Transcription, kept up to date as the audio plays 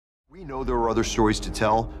We know there are other stories to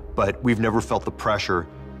tell, but we've never felt the pressure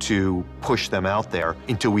to push them out there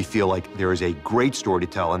until we feel like there is a great story to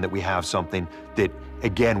tell and that we have something that,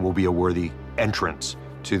 again, will be a worthy entrance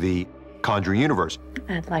to the Conjuring universe.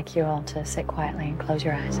 I'd like you all to sit quietly and close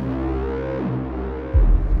your eyes.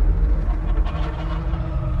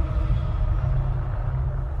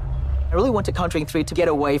 I really wanted Conjuring 3 to get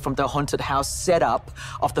away from the haunted house setup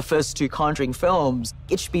of the first two Conjuring films.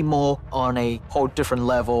 It should be more on a whole different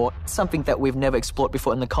level, something that we've never explored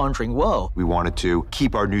before in the Conjuring world. We wanted to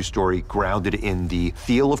keep our new story grounded in the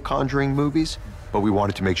feel of Conjuring movies, but we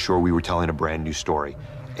wanted to make sure we were telling a brand new story.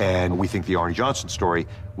 And we think the Arnie Johnson story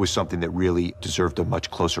was something that really deserved a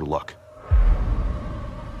much closer look.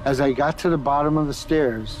 As I got to the bottom of the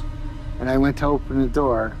stairs and I went to open the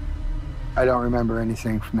door, I don't remember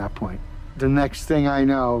anything from that point. The next thing I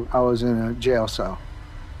know, I was in a jail cell.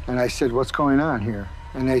 And I said, "What's going on here?"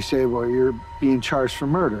 And they say, "Well, you're being charged for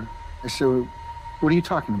murder." I said, "What are you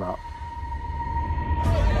talking about?"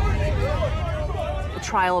 The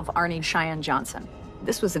trial of Arnie Cheyenne Johnson.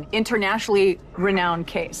 This was an internationally renowned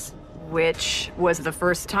case, which was the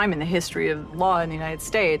first time in the history of law in the United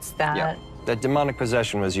States that that demonic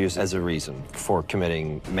possession was used as a reason for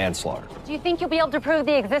committing manslaughter. Do you think you'll be able to prove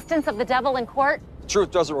the existence of the devil in court? Truth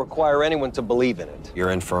doesn't require anyone to believe in it. You're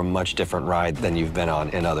in for a much different ride than you've been on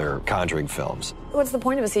in other Conjuring films. What's the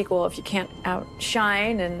point of a sequel if you can't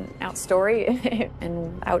outshine and outstory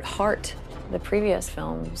and out-heart the previous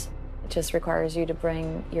films? It just requires you to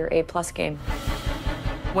bring your A+ game.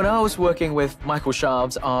 When I was working with Michael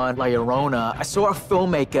Schaub's on La Llorona, I saw a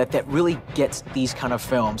filmmaker that really gets these kind of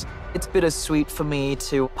films. It's bittersweet for me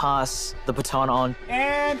to pass the baton on.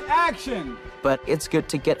 And action! But it's good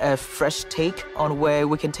to get a fresh take on where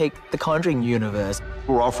we can take the Conjuring universe.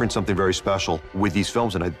 We're offering something very special with these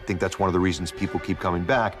films, and I think that's one of the reasons people keep coming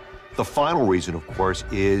back. The final reason, of course,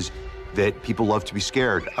 is that people love to be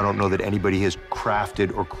scared. I don't know that anybody has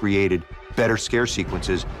crafted or created better scare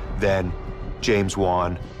sequences than James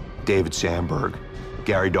Wan, David Sandberg,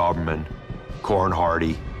 Gary Dauberman, Corin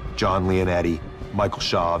Hardy, John Leonetti, Michael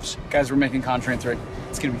Schaub's. Guys, we're making Conjuring 3.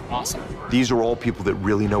 It's gonna be awesome. These are all people that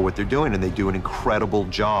really know what they're doing, and they do an incredible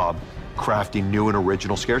job crafting new and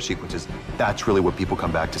original scare sequences. That's really what people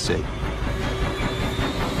come back to see.